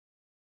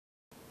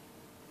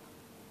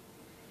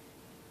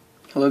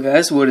Hello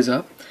guys, what is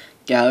up?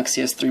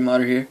 Galaxy S3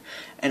 modder here,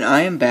 and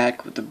I am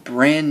back with a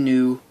brand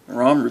new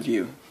ROM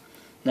review.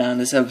 Now in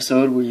this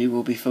episode we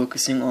will be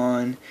focusing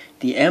on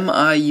the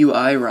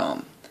MIUI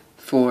ROM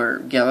for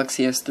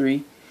Galaxy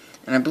S3,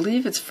 and I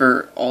believe it's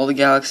for all the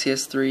Galaxy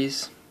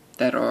S3s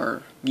that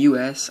are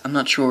US. I'm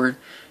not sure.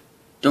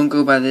 Don't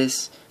go by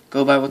this,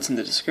 go by what's in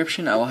the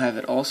description. I will have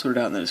it all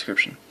sorted out in the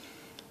description.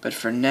 But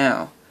for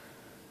now,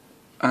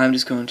 I'm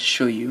just going to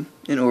show you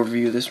an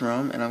overview of this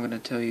ROM, and I'm going to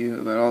tell you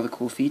about all the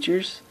cool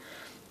features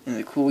and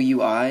the cool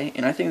UI,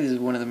 and I think this is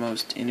one of the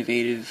most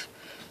innovative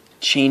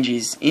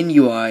changes in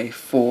UI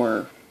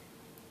for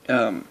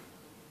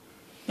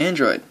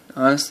Android,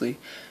 honestly.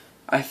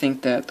 I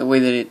think that the way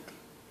that it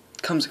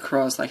comes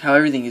across, like how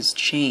everything is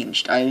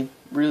changed, I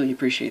really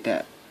appreciate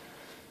that.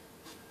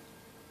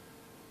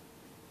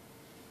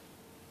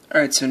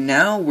 Alright, so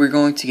now we're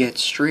going to get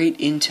straight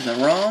into the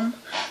ROM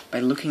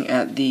by looking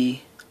at the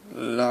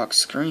lock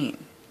screen,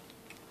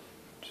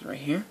 which is right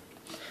here.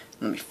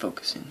 Let me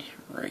focus in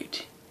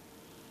right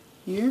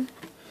here.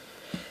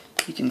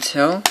 You can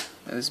tell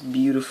by this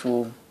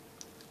beautiful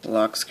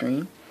lock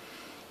screen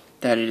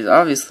that it is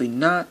obviously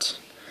not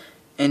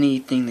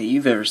anything that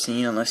you've ever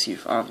seen unless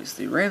you've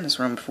obviously ran this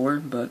ROM before,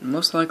 but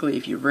most likely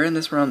if you've ran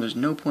this ROM there's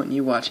no point in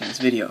you watching this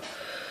video.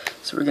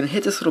 So we're going to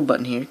hit this little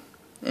button here,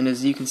 and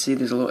as you can see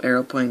there's a little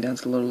arrow pointing down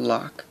to the little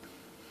lock.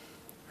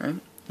 Right?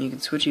 You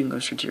can switch, you can go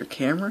straight to your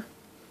camera,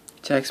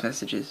 text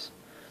messages,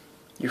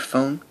 your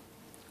phone,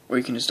 or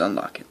you can just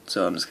unlock it.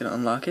 So I'm just going to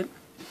unlock it,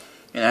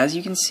 and as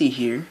you can see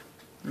here,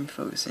 let me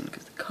focus in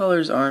because the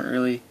colors aren't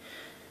really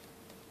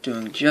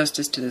doing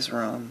justice to this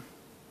ROM.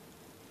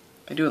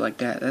 If I do it like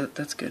that,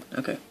 that's good.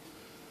 Okay.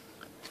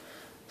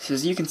 So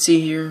as you can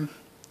see here,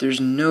 there's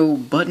no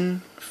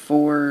button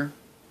for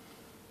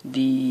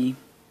the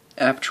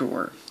app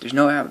drawer. There's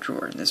no app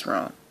drawer in this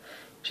ROM.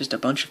 Just a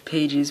bunch of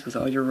pages with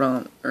all your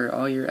ROM or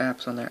all your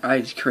apps on there.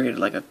 I just created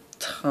like a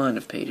ton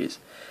of pages,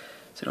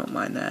 so don't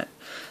mind that.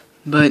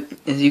 But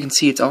as you can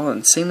see, it's all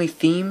insanely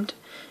themed,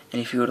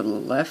 and if you go to the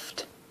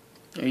left,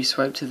 or you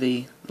swipe to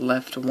the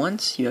left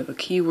once, you have a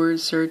keyword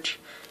search,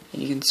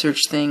 and you can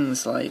search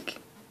things like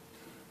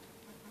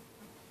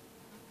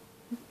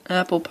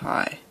apple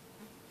pie.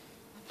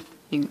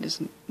 You can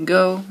just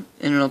go,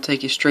 and it'll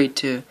take you straight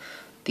to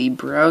the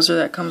browser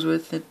that comes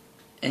with it,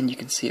 and you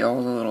can see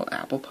all the little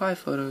apple pie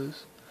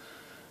photos.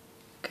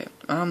 Okay,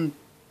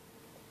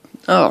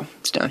 oh,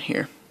 it's down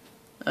here.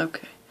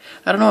 Okay.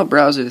 I don't know what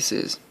browser this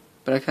is,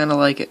 but I kind of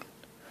like it.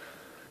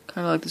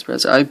 Kind of like this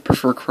browser. I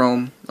prefer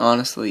Chrome,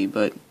 honestly,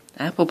 but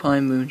Apple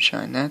Pie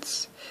Moonshine,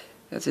 that's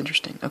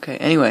interesting. Okay,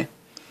 anyway.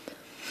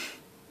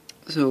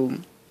 So,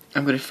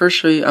 I'm going to first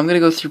show you, I'm going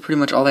to go through pretty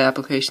much all the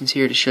applications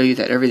here to show you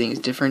that everything is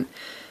different.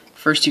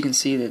 First, you can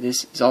see that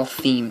this is all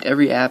themed.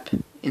 Every app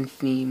in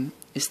theme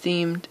is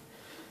themed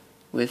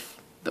with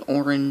the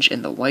orange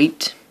and the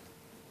white.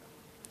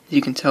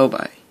 You can tell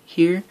by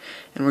here,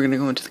 and we're going to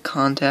go into the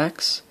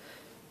contacts.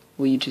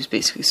 Well, you just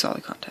basically saw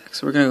the contacts.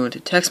 So we're going to go into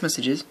text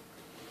messages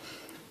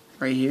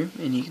right here,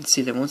 and you can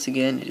see that once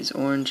again it is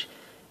orange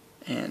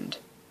and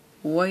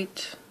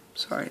white.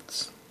 Sorry,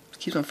 it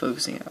keeps on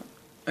focusing out.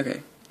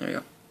 Okay, there we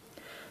go.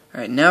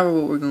 Alright, now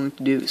what we're going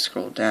to do is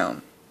scroll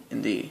down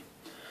in the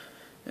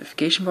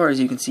notification bar.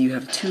 As you can see, you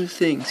have two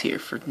things here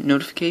for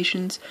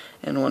notifications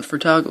and one for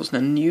toggles. Now,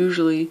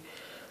 usually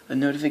a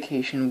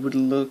notification would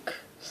look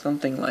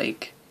something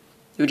like,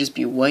 it would just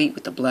be white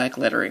with the black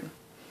lettering.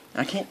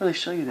 I can't really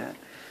show you that.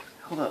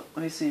 Hold up,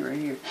 let me see right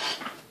here.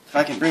 If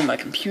I can bring my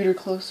computer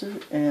closer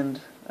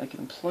and I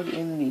can plug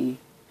in the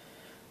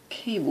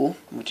cable,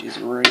 which is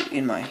right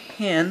in my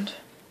hand,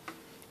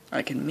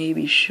 I can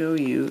maybe show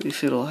you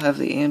if it'll have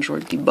the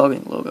Android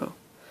debugging logo.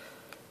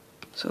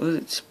 So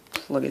let's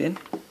plug it in.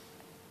 Let's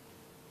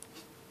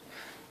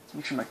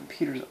make sure my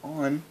computer's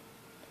on.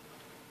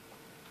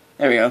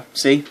 There we go.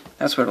 See?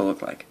 That's what it'll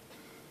look like.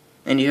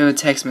 And you have a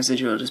text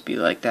message, it'll just be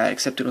like that,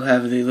 except it'll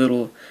have the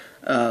little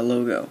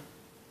logo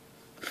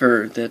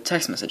for the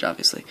text message,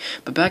 obviously.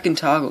 But back in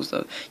toggles,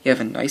 though, you have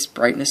a nice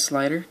brightness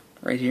slider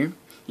right here.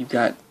 You've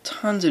got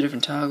tons of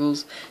different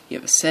toggles. You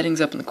have a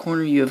settings up in the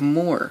corner. You have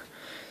more.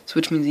 So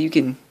which means you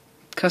can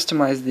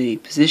customize the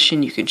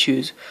position. You can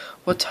choose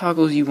what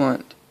toggles you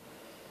want.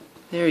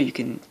 There you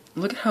can...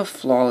 Look at how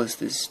flawless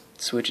this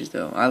switch is,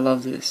 though. I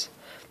love this.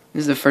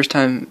 This is the first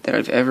time that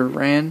I've ever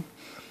ran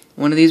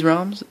one of these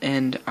ROMs,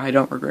 and I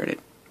don't regret it.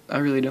 I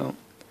really don't.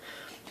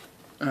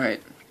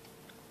 Alright.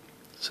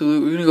 So we're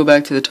going to go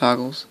back to the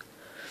toggles.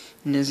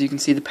 And as you can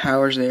see, the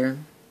power's there.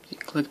 You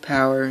can click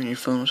power and your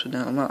phone will shut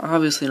down.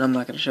 Obviously, I'm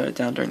not going to shut it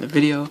down during the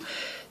video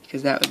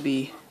because that would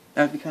be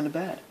kind of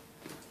bad.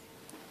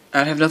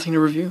 I'd have nothing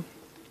to review.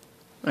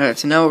 Alright,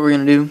 so now what we're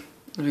going to do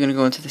is we're going to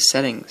go into the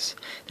settings.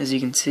 As you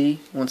can see,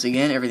 once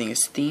again, everything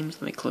is themed.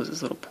 Let me close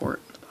this little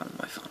port at the bottom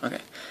of my phone.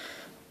 Okay.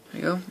 There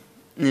we go.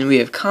 And then we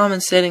have common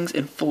settings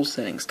and full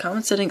settings.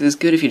 Common settings is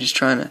good if you're just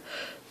trying to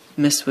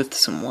mess with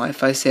some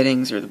Wi-Fi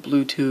settings or the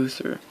Bluetooth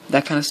or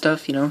that kind of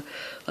stuff, you know,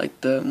 like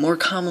the more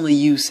commonly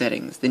used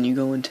settings. Then you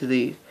go into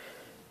the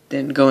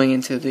than going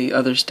into the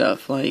other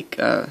stuff like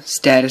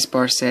status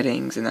bar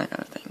settings and that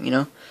kind of thing, you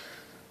know?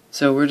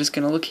 So we're just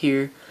going to look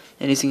here,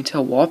 and as you can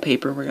tell,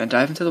 wallpaper, we're going to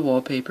dive into the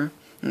wallpaper,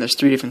 and there's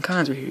 3 different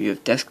kinds right here. You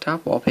have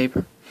desktop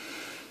wallpaper,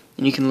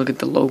 and you can look at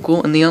the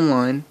local and the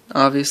online.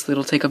 Obviously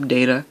it'll take up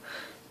data,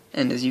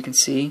 and as you can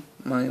see,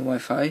 my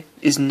Wi-Fi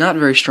is not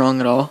very strong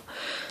at all,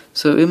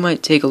 so it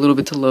might take a little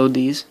bit to load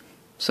these.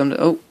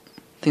 Oh,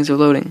 things are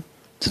loading.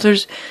 So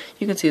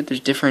you can see that there's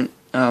different,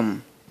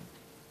 some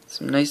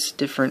nice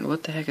different,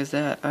 what the heck is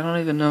that? I don't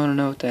even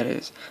know what that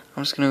is.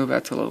 I'm just going to go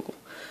back to local.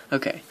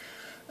 Okay.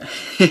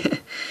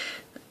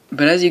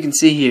 But as you can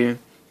see here,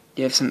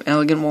 you have some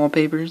elegant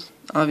wallpapers.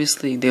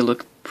 Obviously, they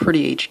look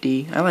pretty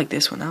HD. I like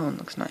this one. That one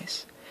looks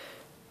nice.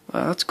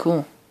 Wow, that's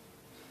cool.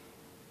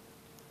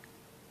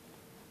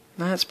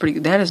 That's pretty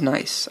good. That is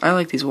nice. I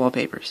like these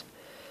wallpapers.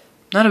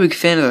 Not a big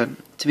fan of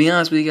them. To be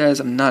honest with you guys,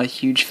 I'm not a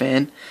huge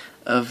fan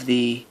of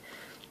the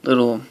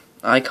little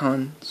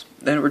icons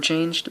that were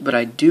changed, but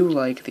I do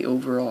like the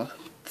overall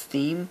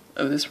theme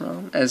of this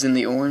ROM, as in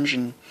the orange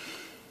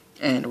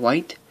and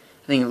white.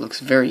 I think it looks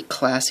very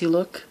classy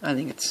look. I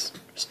think it's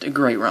just a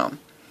great ROM.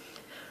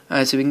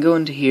 Alright, so we can go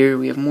into here.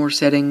 We have more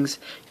settings.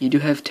 You do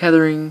have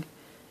tethering,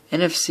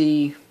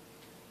 NFC,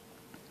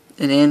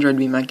 and Android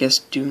Beam, I guess,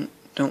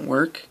 don't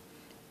work.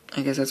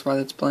 I guess that's why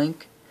that's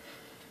blank.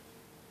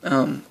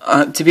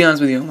 To be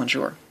honest with you, I'm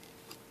unsure.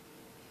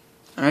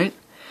 Alright,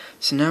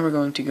 so now we're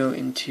going to go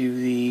into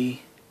the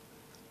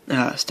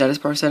status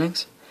bar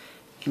settings,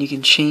 and you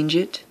can change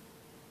it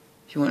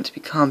if you want it to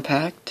be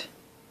compact.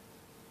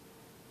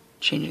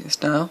 Changing the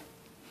style.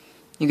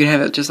 You can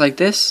have it just like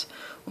this,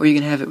 or you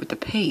can have it with the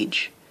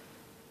page.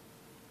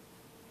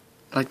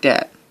 Like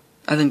that.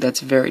 I think that's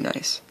very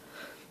nice.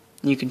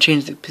 You can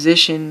change the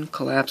position,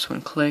 collapse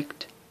when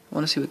clicked. I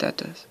want to see what that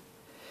does.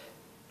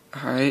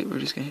 Alright, we're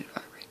just going to hit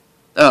vibrate.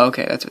 Oh,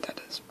 okay, that's what that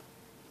does.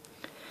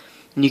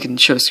 And you can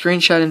show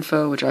screenshot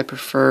info, which I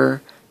prefer.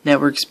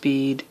 Network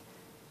speed.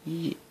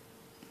 I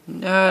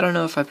don't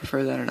know if I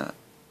prefer that or not.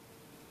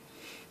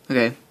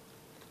 Okay.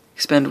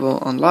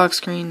 Expandable on lock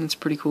screen, that's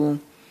pretty cool.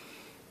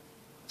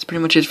 That's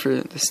pretty much it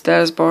for the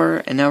status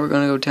bar, and now we're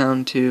going to go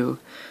down to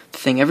the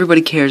thing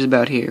everybody cares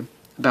about here,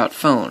 about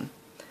phone.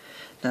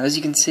 Now as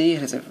you can see,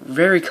 it has a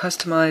very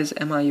customized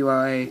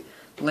MIUI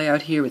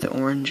layout here with the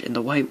orange and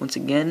the white once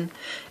again.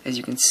 As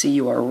you can see,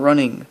 you are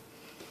running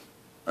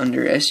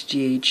under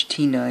SGH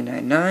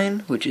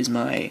T999, which is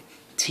my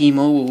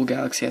T-Mobile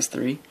Galaxy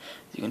S3,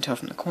 as you can tell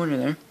from the corner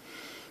there.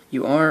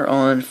 You are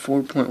on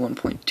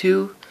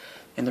 4.1.2,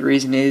 and the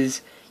reason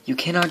is you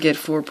cannot get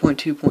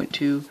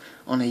 4.2.2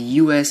 on a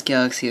US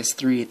Galaxy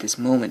S3 at this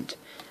moment.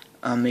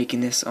 I'm making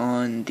this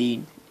on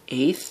the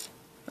 8th,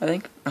 I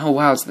think. Oh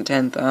wow, it's the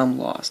 10th. I'm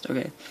lost.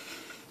 Okay.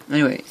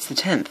 Anyway, it's the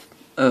 10th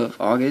of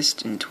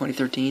August in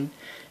 2013,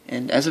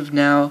 and as of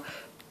now,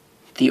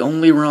 the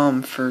only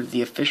ROM for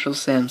the official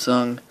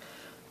Samsung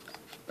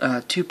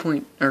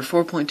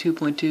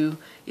 4.2.2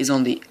 is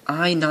on the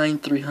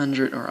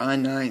i9-300 or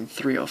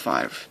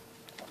i9-305,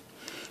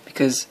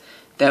 because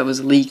that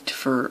was leaked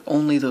for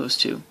only those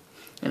two.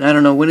 And I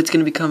don't know when it's going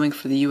to be coming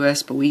for the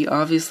US, but we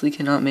obviously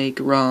cannot make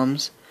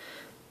ROMs,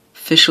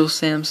 official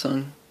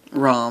Samsung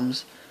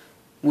ROMs,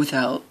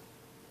 without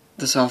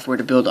the software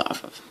to build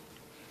off of.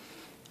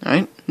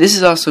 Alright, this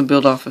is also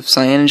built off of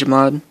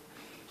CyanogenMod,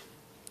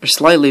 or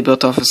slightly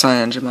built off of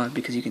CyanogenMod,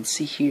 because you can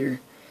see here,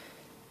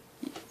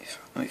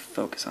 let me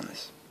focus on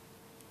this.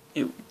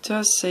 It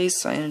does say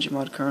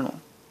CyanogenMod kernel.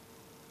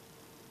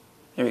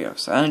 There we go,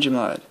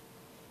 CyanogenMod.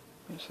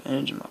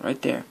 CyanogenMod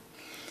right there.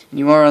 And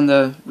you are on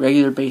the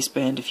regular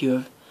baseband. If you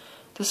have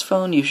this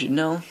phone, you should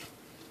know.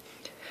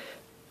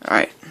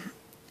 Alright,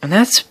 and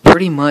that's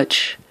pretty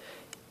much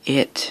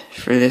it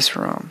for this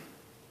ROM.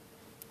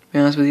 To be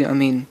honest with you, I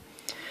mean,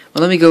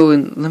 well,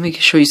 let me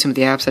show you some of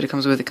the apps that it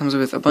comes with. It comes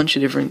with a bunch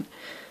of different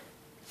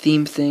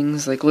theme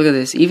things. Like, look at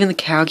this. Even the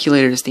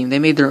calculator is themed. They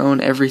made their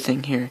own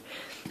everything here.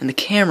 And the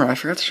camera, I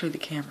forgot to show you the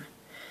camera.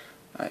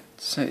 Alright,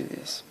 so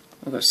this.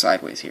 We'll go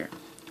sideways here.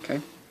 Okay?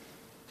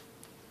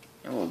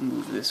 And we'll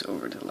move this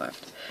over to the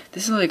left.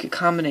 This is like a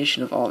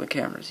combination of all the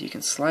cameras. You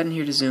can slide in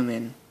here to zoom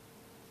in.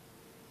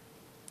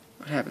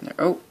 What happened there?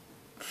 Oh,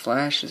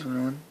 flash just went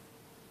on.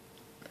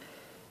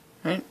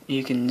 Alright,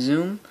 you can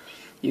zoom.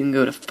 You can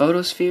go to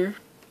Photosphere,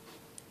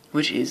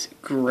 which is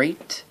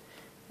great.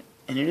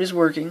 And it is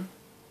working.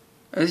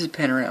 Oh, this is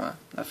Panorama,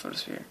 not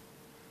Photosphere.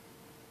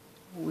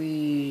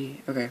 Okay.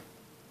 I'm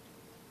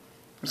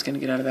just gonna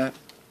get out of that.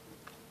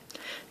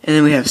 And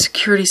then we have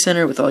Security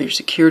Center with all your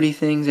security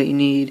things that you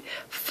need.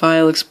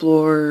 File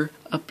Explorer,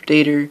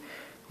 Updater,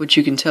 which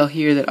you can tell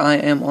here that I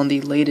am on the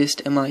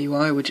latest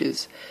MIUI, which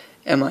is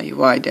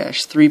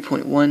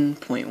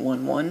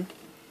MIUI-3.1.11.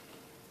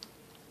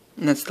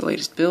 And that's the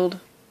latest build.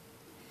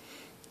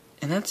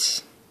 And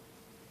that's...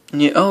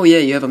 oh yeah,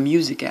 you have a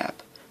music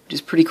app, which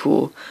is pretty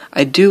cool.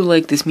 I do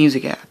like this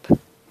music app.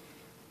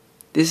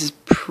 This is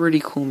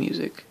pretty cool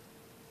music.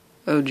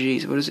 Oh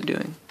geez, what is it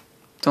doing?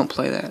 Don't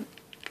play that.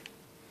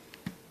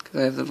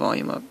 I have the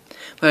volume up.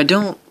 What I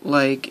don't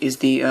like is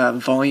the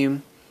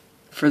volume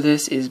for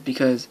this is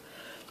because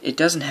it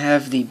doesn't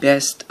have the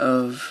best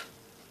of,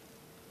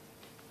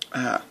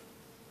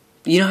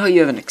 you know how you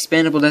have an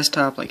expandable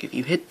desktop, like if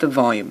you hit the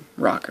volume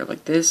rocker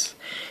like this,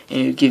 and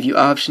it would give you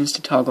options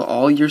to toggle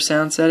all your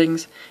sound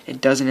settings,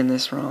 it doesn't in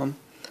this ROM.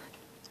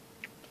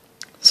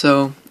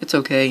 So, it's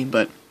okay,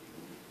 but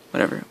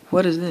whatever.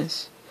 What is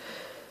this?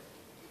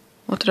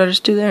 What did I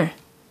just do there?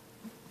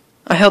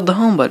 I held the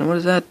home button. What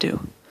does that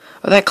do?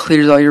 Oh, that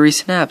clears all your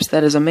recent apps.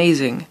 That is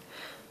amazing.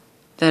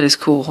 That is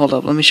cool. Hold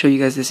up. Let me show you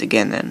guys this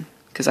again then,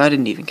 because I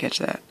didn't even catch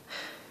that.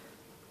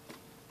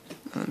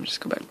 Let me just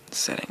go back to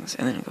settings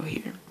and then go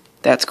here.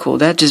 That's cool.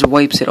 That just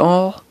wipes it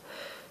all.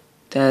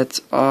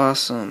 That's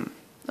awesome.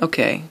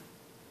 Okay.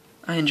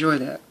 I enjoy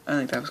that. I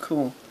think that was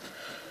cool.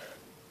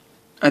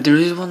 There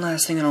is one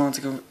last thing I want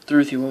to go through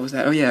with you. What was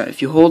that? Oh yeah,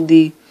 if you hold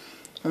the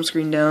home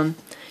screen down,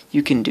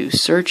 you can do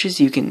searches.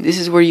 This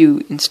is where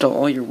you install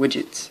all your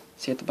widgets.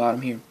 See at the bottom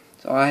here.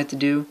 So all I had to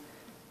do,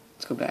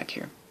 let's go back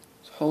here.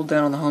 So hold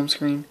down on the home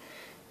screen,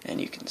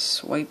 and you can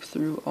swipe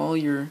through all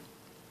your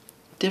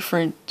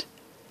different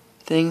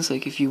things.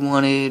 Like if you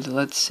wanted,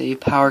 let's say,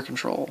 power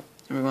control,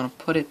 and we want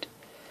to put it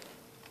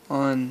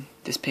on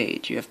this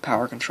page, you have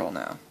power control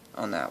now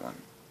on that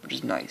one, which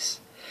is nice.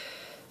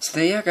 So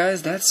there, yeah,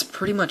 guys, that's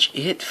pretty much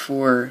it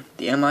for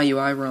the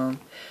MIUI ROM.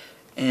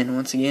 And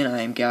once again,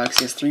 I am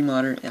Galaxy S3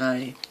 Modder, and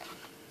I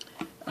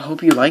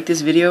hope you like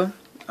this video.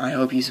 I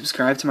hope you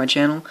subscribe to my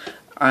channel.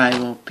 I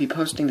will be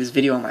posting this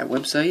video on my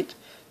website,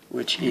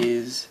 which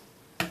is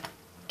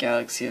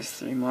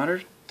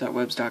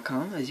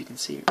galaxys3modder.webs.com, as you can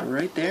see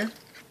right there.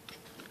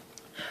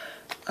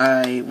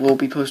 I will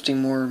be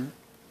posting more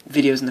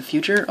videos in the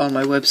future. On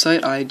my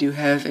website, I do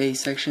have a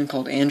section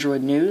called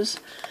Android News.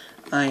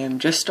 I am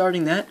just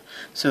starting that,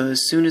 so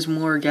as soon as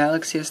more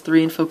Galaxy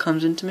S3 info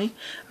comes into me,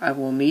 I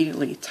will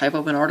immediately type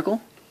up an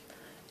article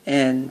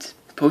and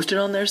post it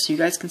on there so you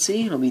guys can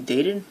see. It'll be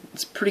dated.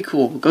 It's pretty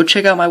cool. Go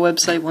check out my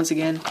website once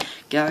again,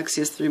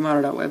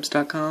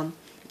 galaxys3modder.webs.com.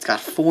 It's got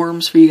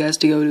forums for you guys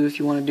to go to if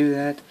you want to do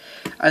that.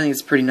 I think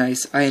it's pretty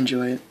nice. I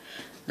enjoy it.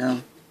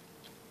 And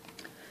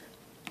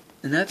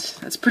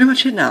that's pretty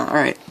much it now.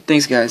 Alright,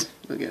 thanks guys.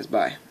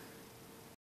 Bye.